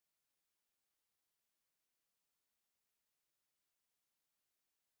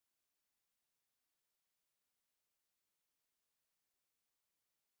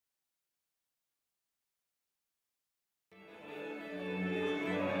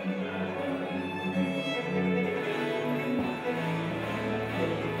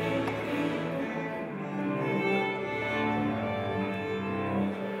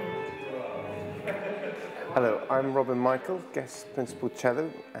Hello, I'm Robin Michael, guest principal cello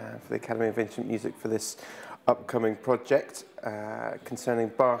for the Academy of Ancient Music for this upcoming project concerning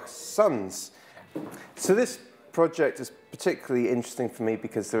Bach's sons. So this project is particularly interesting for me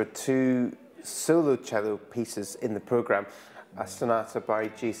because there are two solo cello pieces in the programme, a sonata by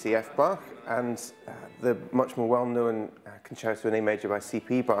JS Bach and the much more well-known concerto in A major by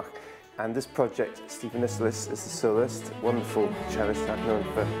C.P. Bach. And this project, Steven Isserlis is the soloist, wonderful cellist I've known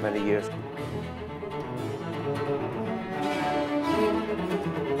for many years.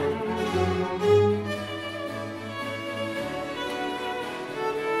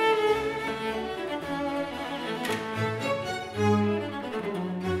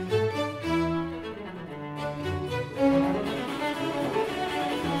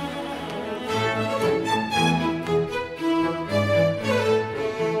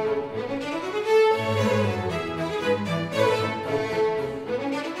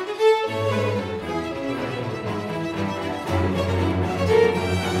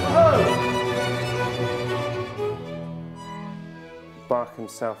 Bach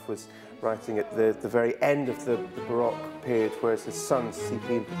himself was writing at the very end of the Baroque period, whereas his son,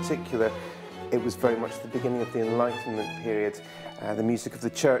 C.P. in particular, it was very much the beginning of the Enlightenment period. The music of the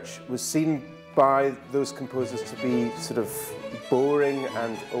church was seen by those composers to be sort of boring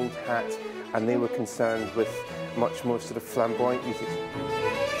and old hat, and they were concerned with much more sort of flamboyant music.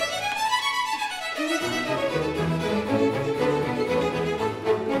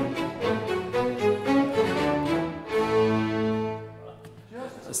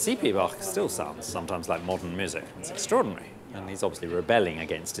 C.P. Bach still sounds sometimes like modern music. It's extraordinary, and he's obviously rebelling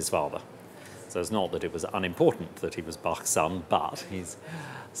against his father. So it's not that it was unimportant that he was Bach's son, but he's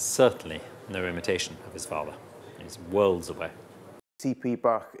certainly no imitation of his father. He's worlds away. C.P.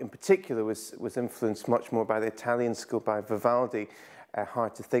 Bach in particular was influenced much more by the Italian school, by Vivaldi.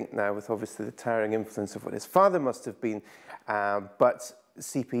 Hard to think now with obviously the towering influence of what his father must have been, but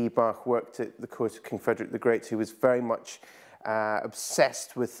C.P. Bach worked at the court of King Frederick the Great, who was very much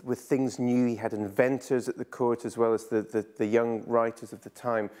obsessed with things new. He had inventors at the court as well as the young writers of the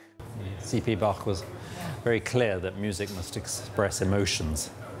time. C.P. Bach was very clear that music must express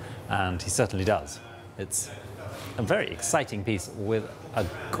emotions, and he certainly does. It's a very exciting piece with a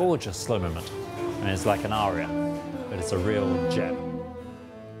gorgeous slow moment. I mean, it's like an aria, but it's a real gem.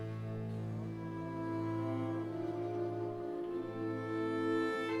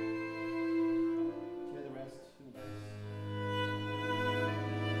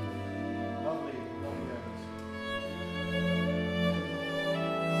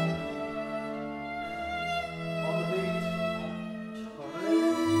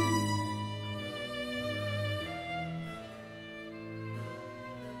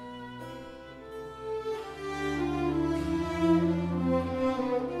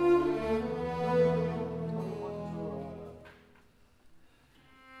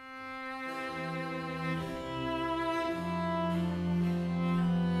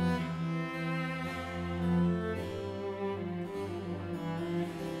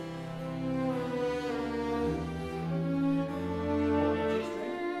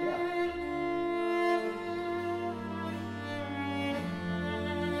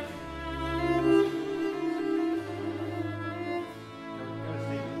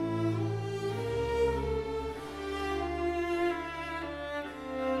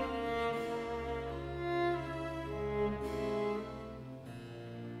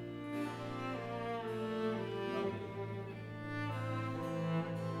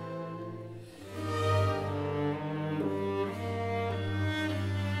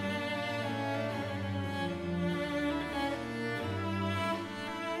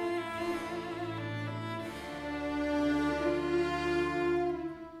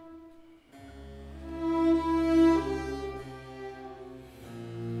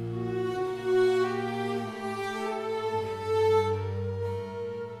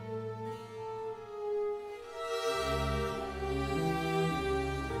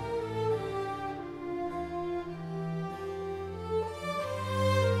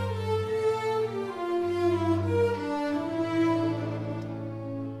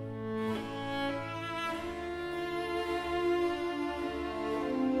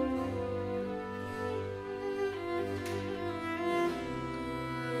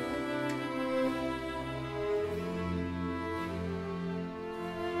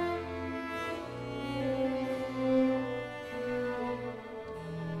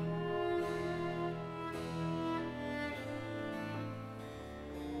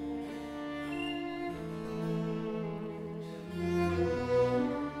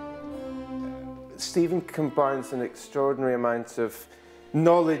 Steven combines an extraordinary amount of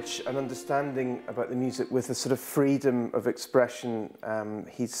knowledge and understanding about the music with a sort of freedom of expression.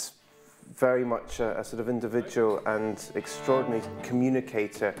 He's very much a sort of individual and extraordinary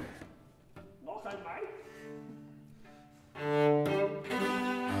communicator.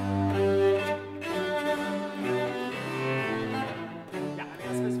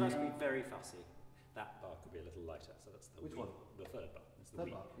 That bar could be a little lighter, so that's the Which one? The third bar. It's the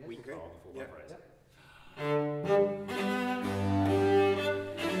third bar, yes. weak Okay. bar of the full bar phrase.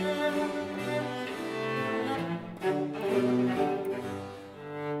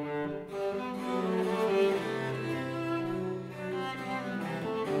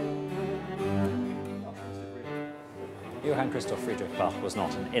 Johann Christoph Friedrich Bach was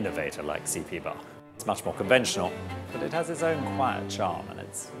not an innovator like C.P. Bach. It's much more conventional, but it has its own quiet charm, and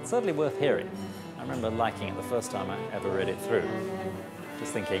it's certainly worth hearing. I remember liking it the first time I ever read it through.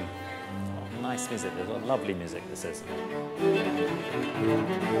 Just thinking, oh, nice music, what lovely music this is.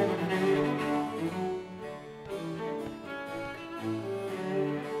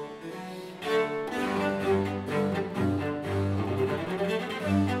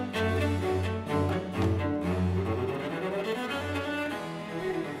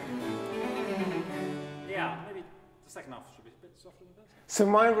 Second half should be a bit softer than this. So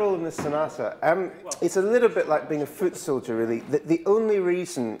my role in the sonata, it's a little bit like being a foot soldier, really. The only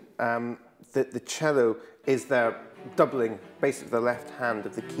reason that the cello is there doubling basically the left hand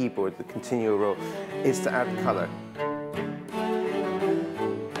of the keyboard, the continual roll, is to add colour.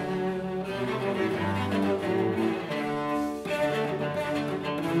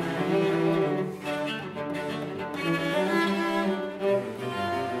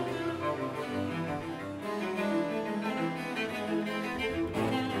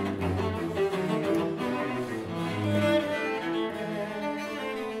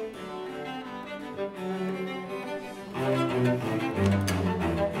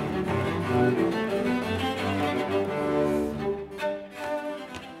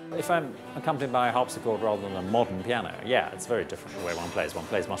 If I'm accompanied by a harpsichord rather than a modern piano, yeah, it's very different the way one plays. One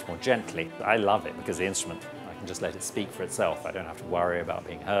plays much more gently. I love it because the instrument, I can just let it speak for itself. I don't have to worry about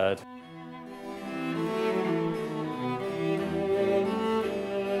being heard.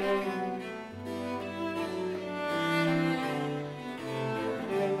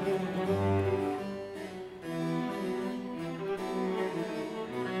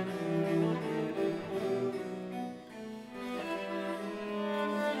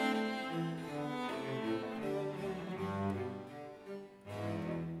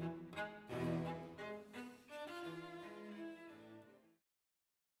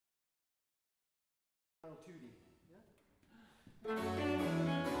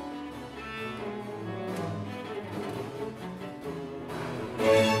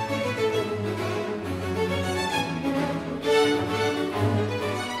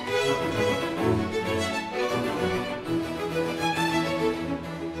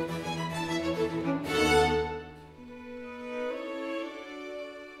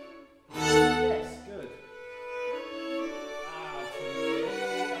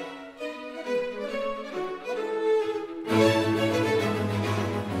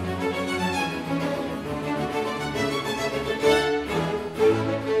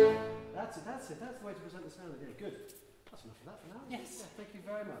 That's the way to present the sound. Yeah, good. That's enough of that for now. Yes. Yeah, thank you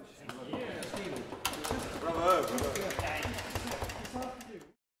very much. Thank you. Steven. Bravo.